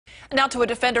Now to a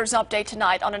Defender's update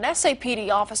tonight on an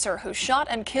SAPD officer who shot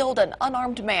and killed an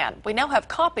unarmed man. We now have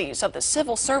copies of the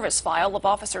civil service file of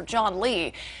Officer John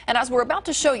Lee. And as we're about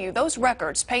to show you, those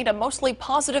records paint a mostly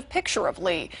positive picture of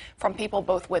Lee from people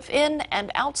both within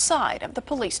and outside of the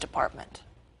police department.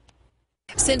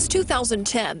 Since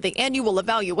 2010, the annual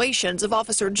evaluations of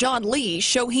Officer John Lee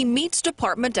show he meets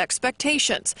department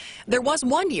expectations. There was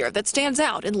one year that stands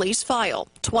out in Lee's file,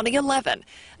 2011.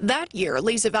 That year,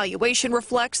 Lee's evaluation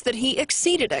reflects that he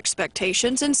exceeded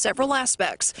expectations in several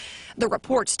aspects. The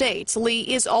report states Lee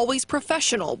is always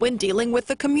professional when dealing with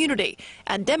the community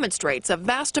and demonstrates a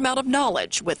vast amount of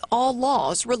knowledge with all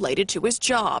laws related to his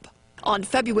job. On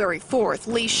February 4th,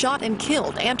 Lee shot and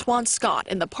killed Antoine Scott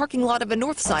in the parking lot of a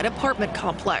Northside apartment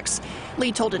complex.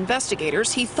 Lee told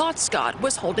investigators he thought Scott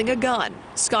was holding a gun.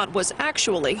 Scott was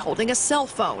actually holding a cell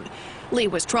phone. Lee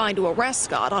was trying to arrest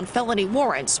Scott on felony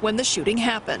warrants when the shooting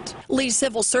happened. Lee's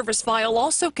civil service file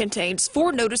also contains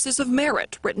 4 notices of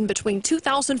merit written between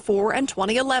 2004 and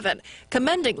 2011,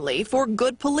 commending Lee for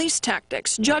good police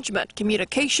tactics, judgment,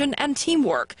 communication, and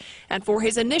teamwork, and for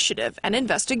his initiative and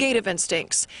investigative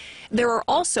instincts. There are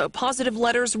also positive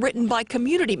letters written by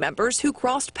community members who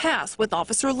crossed paths with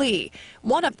Officer Lee,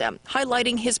 one of them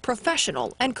highlighting his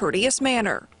professional and courteous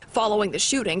manner. Following the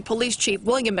shooting, Police Chief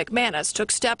William McManus took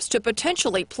steps to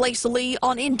potentially place Lee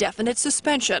on indefinite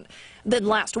suspension. Then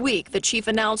last week, the chief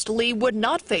announced Lee would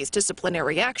not face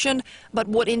disciplinary action, but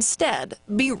would instead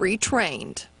be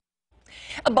retrained.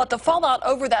 But the fallout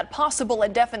over that possible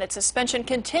indefinite suspension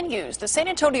continues. The San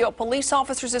Antonio Police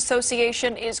Officers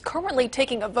Association is currently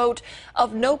taking a vote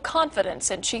of no confidence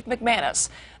in Chief McManus.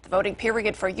 The voting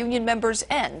period for union members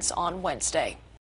ends on Wednesday.